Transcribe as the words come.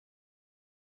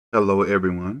Hello,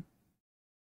 everyone.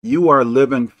 You are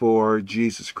living for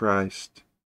Jesus Christ.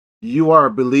 You are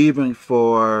believing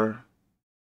for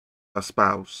a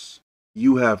spouse.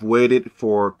 You have waited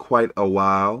for quite a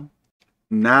while.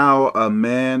 Now a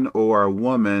man or a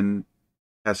woman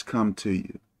has come to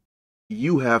you.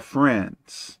 You have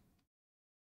friends.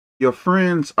 Your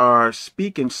friends are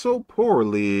speaking so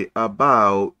poorly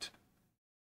about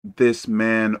this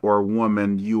man or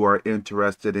woman you are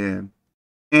interested in.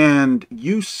 And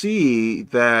you see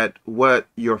that what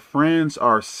your friends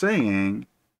are saying,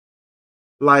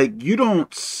 like you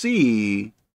don't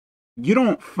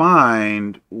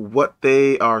find what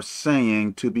they are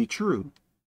saying to be true,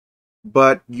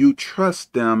 but you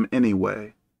trust them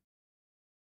anyway.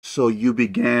 So you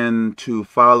begin to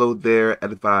follow their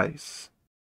advice,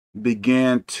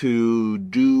 begin to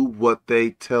do what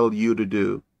they tell you to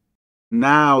do.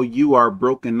 Now you are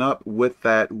broken up with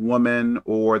that woman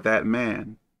or that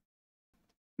man.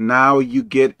 Now you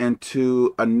get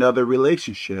into another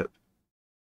relationship,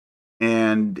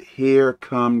 and here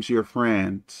comes your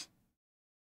friends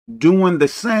doing the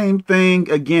same thing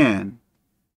again,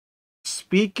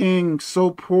 speaking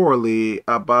so poorly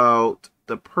about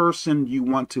the person you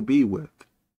want to be with.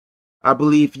 I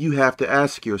believe you have to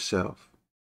ask yourself,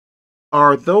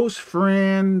 are those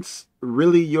friends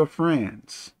really your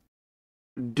friends?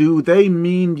 Do they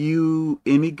mean you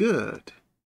any good?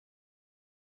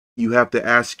 You have to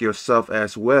ask yourself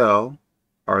as well,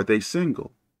 are they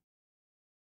single?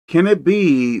 Can it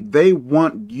be they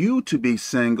want you to be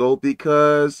single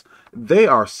because they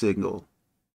are single?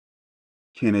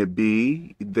 Can it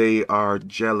be they are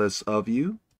jealous of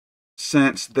you?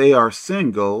 Since they are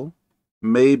single,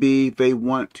 maybe they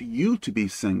want you to be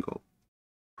single.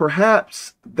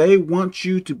 Perhaps they want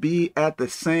you to be at the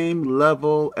same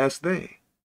level as they.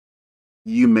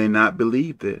 You may not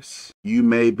believe this. You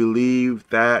may believe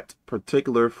that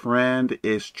particular friend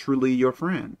is truly your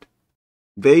friend.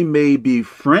 They may be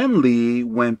friendly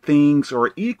when things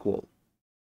are equal,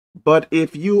 but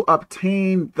if you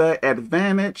obtain the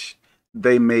advantage,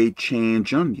 they may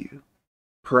change on you.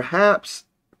 Perhaps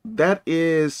that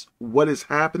is what is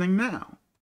happening now.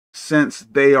 Since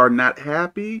they are not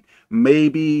happy,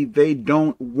 maybe they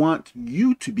don't want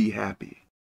you to be happy.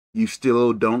 You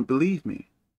still don't believe me.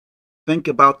 Think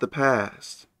about the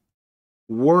past.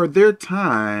 Were there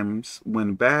times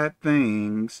when bad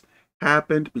things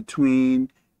happened between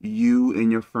you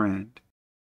and your friend,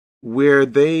 where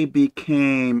they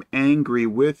became angry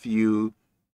with you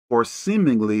for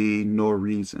seemingly no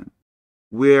reason,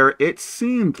 where it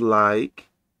seemed like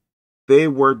they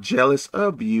were jealous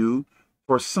of you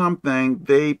for something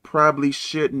they probably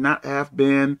should not have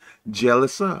been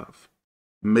jealous of?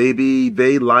 Maybe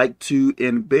they like to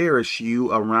embarrass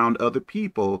you around other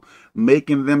people,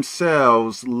 making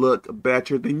themselves look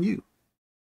better than you.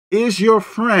 Is your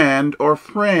friend or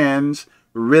friends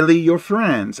really your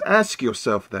friends? Ask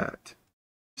yourself that.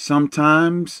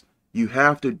 Sometimes you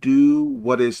have to do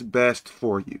what is best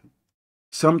for you.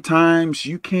 Sometimes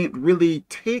you can't really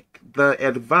take the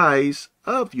advice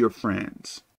of your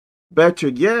friends. Better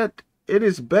yet, it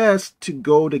is best to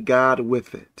go to God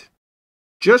with it.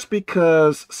 Just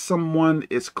because someone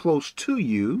is close to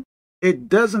you, it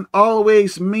doesn't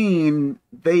always mean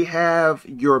they have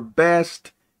your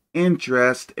best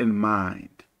interest in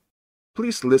mind.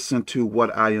 Please listen to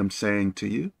what I am saying to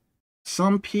you.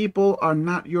 Some people are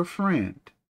not your friend.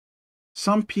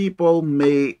 Some people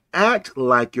may act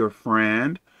like your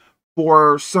friend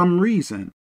for some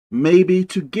reason, maybe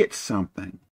to get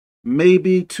something,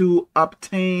 maybe to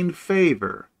obtain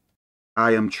favor.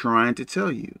 I am trying to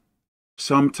tell you,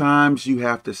 sometimes you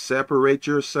have to separate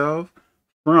yourself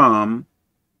from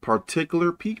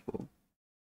particular people.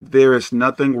 There is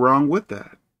nothing wrong with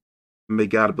that. May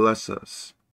God bless us.